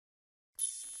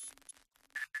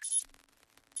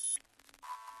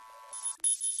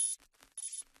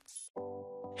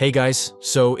Hey guys,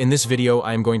 so in this video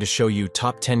I am going to show you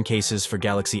top 10 cases for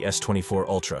Galaxy S24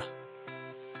 Ultra.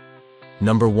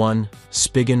 Number 1.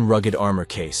 Spigen Rugged Armor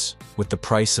Case, with the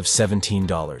price of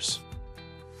 $17.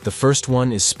 The first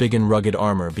one is Spigen Rugged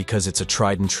Armor because it's a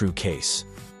tried and true case.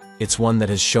 It's one that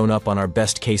has shown up on our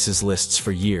best cases lists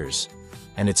for years,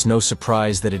 and it's no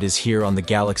surprise that it is here on the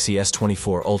Galaxy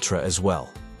S24 Ultra as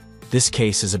well. This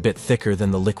case is a bit thicker than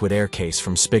the liquid air case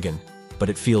from Spigen, but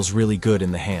it feels really good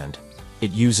in the hand.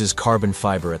 It uses carbon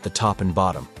fiber at the top and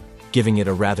bottom, giving it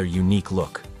a rather unique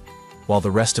look, while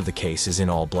the rest of the case is in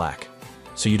all black.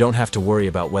 So you don't have to worry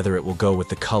about whether it will go with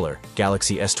the color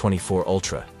Galaxy S24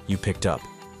 Ultra you picked up.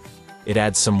 It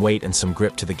adds some weight and some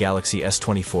grip to the Galaxy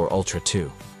S24 Ultra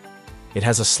too. It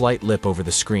has a slight lip over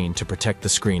the screen to protect the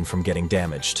screen from getting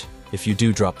damaged, if you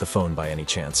do drop the phone by any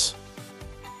chance.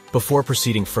 Before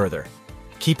proceeding further,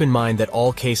 keep in mind that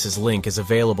all cases link is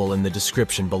available in the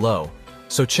description below,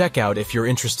 so check out if you're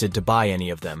interested to buy any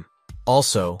of them.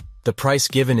 Also, the price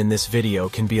given in this video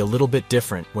can be a little bit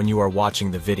different when you are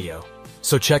watching the video,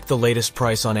 so check the latest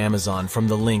price on Amazon from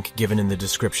the link given in the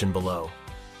description below.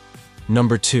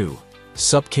 Number 2.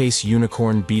 SupCase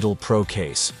Unicorn Beetle Pro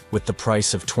Case, with the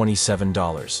price of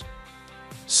 $27.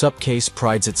 SupCase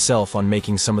prides itself on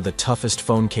making some of the toughest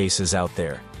phone cases out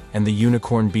there, and the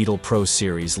Unicorn Beetle Pro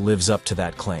series lives up to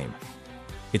that claim.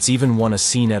 It's even won a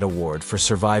CNET award for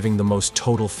surviving the most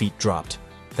total feet dropped,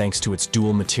 thanks to its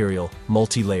dual material,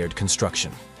 multi-layered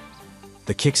construction.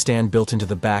 The kickstand built into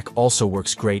the back also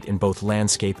works great in both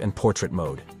landscape and portrait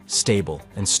mode, stable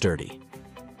and sturdy.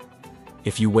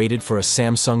 If you waited for a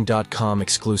Samsung.com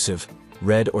exclusive,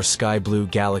 red or sky blue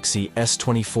Galaxy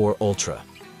S24 Ultra,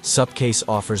 SupCase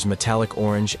offers metallic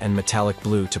orange and metallic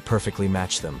blue to perfectly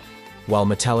match them, while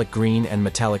metallic green and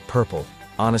metallic purple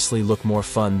honestly look more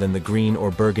fun than the green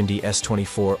or burgundy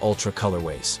S24 Ultra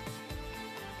colorways.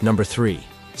 Number 3.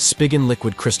 Spigen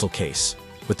Liquid Crystal Case,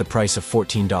 with the price of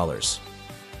 $14.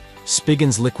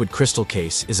 Spigen's Liquid Crystal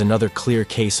Case is another clear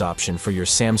case option for your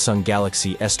Samsung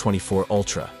Galaxy S24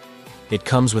 Ultra. It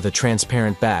comes with a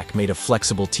transparent back made of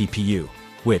flexible TPU,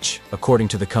 which, according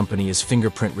to the company, is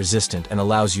fingerprint resistant and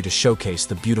allows you to showcase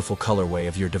the beautiful colorway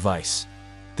of your device.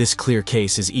 This clear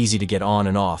case is easy to get on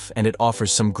and off, and it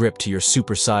offers some grip to your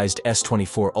super-sized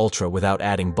S24 Ultra without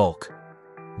adding bulk.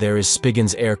 There is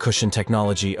Spigen's air cushion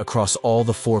technology across all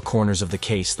the four corners of the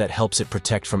case that helps it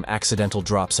protect from accidental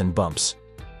drops and bumps.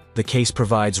 The case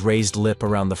provides raised lip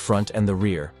around the front and the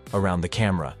rear, around the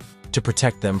camera, to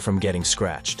protect them from getting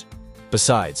scratched.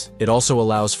 Besides, it also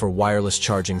allows for wireless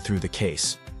charging through the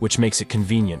case, which makes it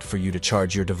convenient for you to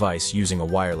charge your device using a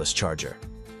wireless charger.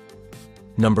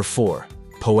 Number 4.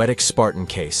 Poetic Spartan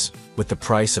Case, with the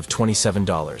price of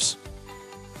 $27.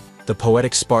 The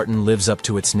Poetic Spartan lives up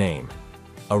to its name,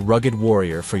 a rugged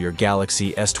warrior for your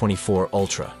Galaxy S24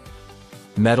 Ultra.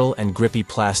 Metal and grippy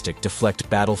plastic deflect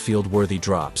battlefield-worthy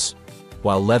drops,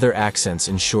 while leather accents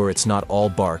ensure it's not all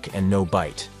bark and no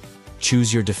bite.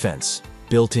 Choose your defense,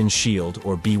 built-in shield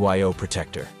or BYO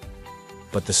protector.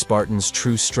 But the Spartan's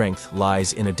true strength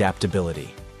lies in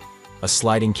adaptability. A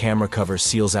sliding camera cover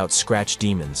seals out scratch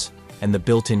demons, and the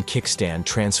built-in kickstand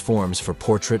transforms for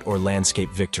portrait or landscape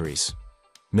victories.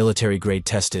 Military-grade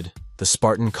tested, the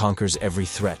Spartan conquers every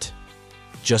threat.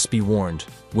 Just be warned,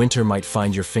 winter might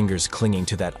find your fingers clinging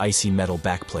to that icy metal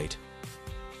backplate.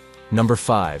 Number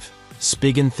 5.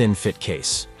 Spigen Thin Fit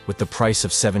Case, with the price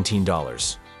of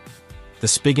 $17. The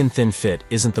Spigen Thin Fit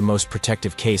isn't the most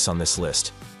protective case on this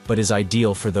list, but is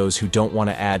ideal for those who don't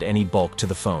want to add any bulk to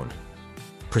the phone.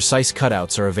 Precise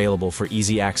cutouts are available for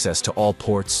easy access to all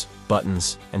ports,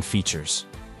 buttons, and features.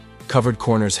 Covered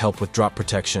corners help with drop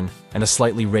protection, and a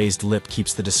slightly raised lip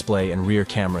keeps the display and rear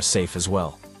camera safe as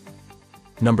well.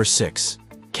 Number 6.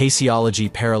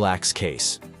 Caseology Parallax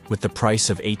Case, with the price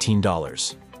of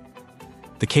 $18.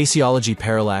 The Caseology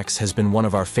Parallax has been one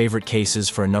of our favorite cases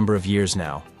for a number of years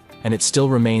now, and it still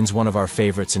remains one of our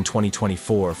favorites in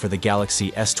 2024 for the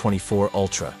Galaxy S24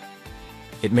 Ultra.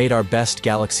 It made our best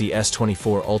Galaxy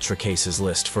S24 Ultra cases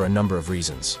list for a number of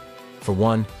reasons. For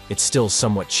one, it's still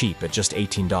somewhat cheap at just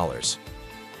 $18.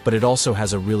 But it also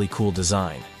has a really cool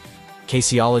design.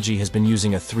 Caseology has been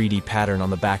using a 3D pattern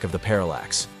on the back of the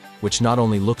Parallax, which not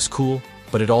only looks cool,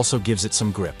 but it also gives it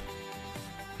some grip,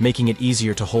 making it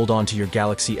easier to hold on to your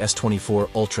Galaxy S24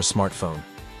 Ultra smartphone.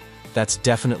 That's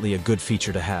definitely a good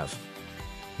feature to have.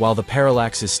 While the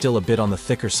Parallax is still a bit on the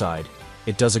thicker side,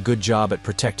 it does a good job at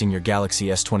protecting your Galaxy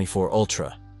S24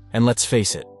 Ultra. And let's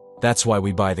face it, that's why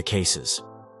we buy the cases.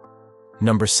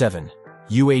 Number 7.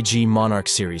 UAG Monarch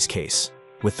Series Case,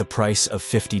 with the price of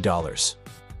 $50.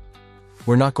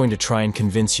 We're not going to try and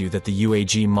convince you that the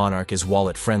UAG Monarch is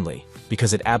wallet-friendly,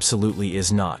 because it absolutely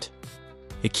is not.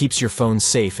 It keeps your phone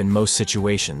safe in most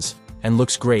situations, and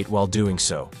looks great while doing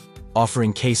so,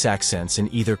 offering case accents in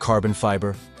either carbon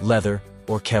fiber, leather,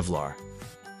 or Kevlar.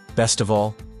 Best of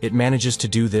all, it manages to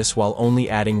do this while only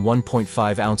adding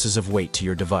 1.5 ounces of weight to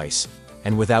your device,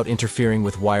 and without interfering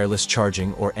with wireless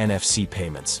charging or NFC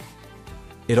payments.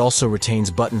 It also retains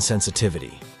button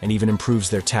sensitivity, and even improves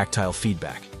their tactile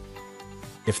feedback.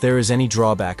 If there is any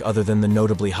drawback other than the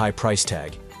notably high price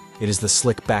tag, it is the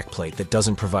slick backplate that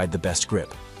doesn't provide the best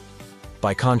grip.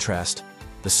 By contrast,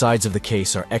 the sides of the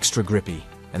case are extra grippy,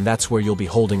 and that's where you'll be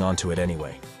holding onto it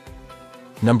anyway.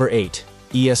 Number 8.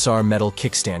 ESR Metal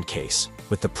Kickstand Case,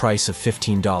 with the price of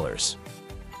 $15.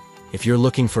 If you're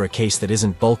looking for a case that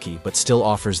isn't bulky but still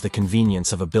offers the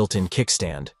convenience of a built-in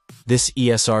kickstand, this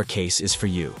ESR case is for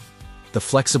you. The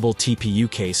flexible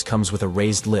TPU case comes with a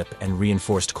raised lip and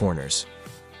reinforced corners.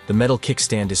 The metal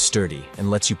kickstand is sturdy and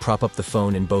lets you prop up the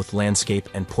phone in both landscape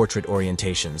and portrait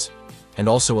orientations, and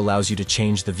also allows you to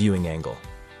change the viewing angle.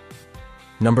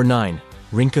 Number 9.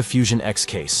 Ringke Fusion X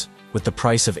Case, with the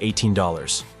price of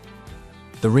 $18.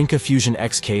 The Ringke Fusion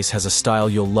X case has a style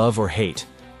you'll love or hate,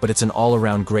 but it's an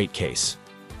all-around great case.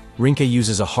 Ringke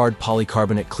uses a hard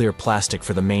polycarbonate clear plastic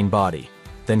for the main body,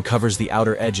 then covers the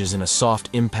outer edges in a soft,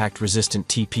 impact-resistant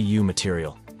TPU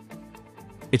material.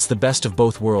 It's the best of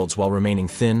both worlds while remaining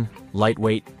thin,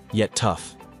 lightweight, yet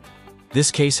tough.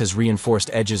 This case has reinforced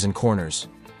edges and corners,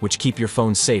 which keep your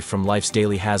phone safe from life's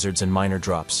daily hazards and minor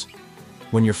drops.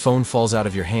 When your phone falls out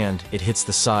of your hand, it hits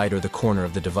the side or the corner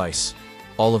of the device.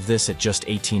 All of this at just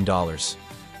 $18.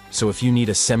 So if you need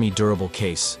a semi-durable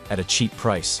case at a cheap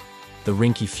price, the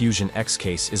Ringke Fusion X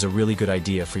case is a really good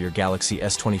idea for your Galaxy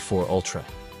S24 Ultra.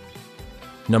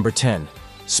 Number 10.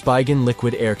 Spigen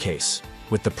Liquid Air Case,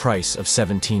 with the price of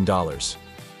 $17.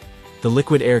 The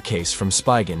Liquid Air Case from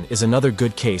Spigen is another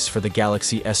good case for the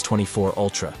Galaxy S24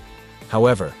 Ultra.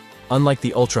 However, unlike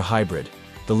the Ultra Hybrid,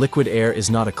 the Liquid Air is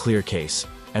not a clear case,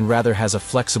 and rather has a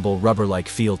flexible rubber-like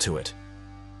feel to it.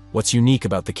 What's unique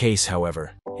about the case,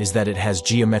 however, is that it has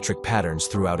geometric patterns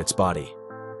throughout its body.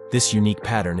 This unique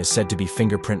pattern is said to be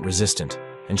fingerprint resistant,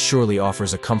 and surely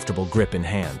offers a comfortable grip in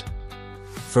hand.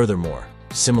 Furthermore,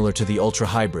 similar to the Ultra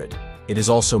Hybrid, it is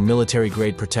also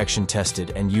military-grade protection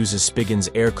tested and uses Spigen's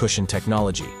air cushion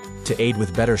technology to aid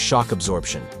with better shock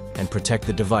absorption and protect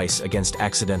the device against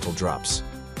accidental drops.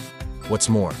 What's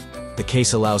more, the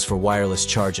case allows for wireless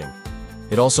charging.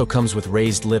 It also comes with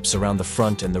raised lips around the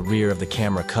front and the rear of the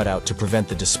camera cutout to prevent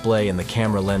the display and the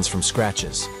camera lens from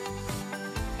scratches.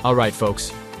 Alright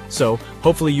folks, so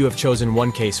hopefully you have chosen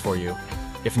one case for you.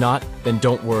 If not, then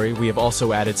don't worry, we have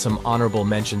also added some honorable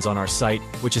mentions on our site,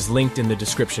 which is linked in the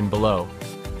description below,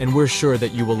 and we're sure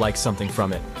that you will like something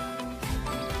from it.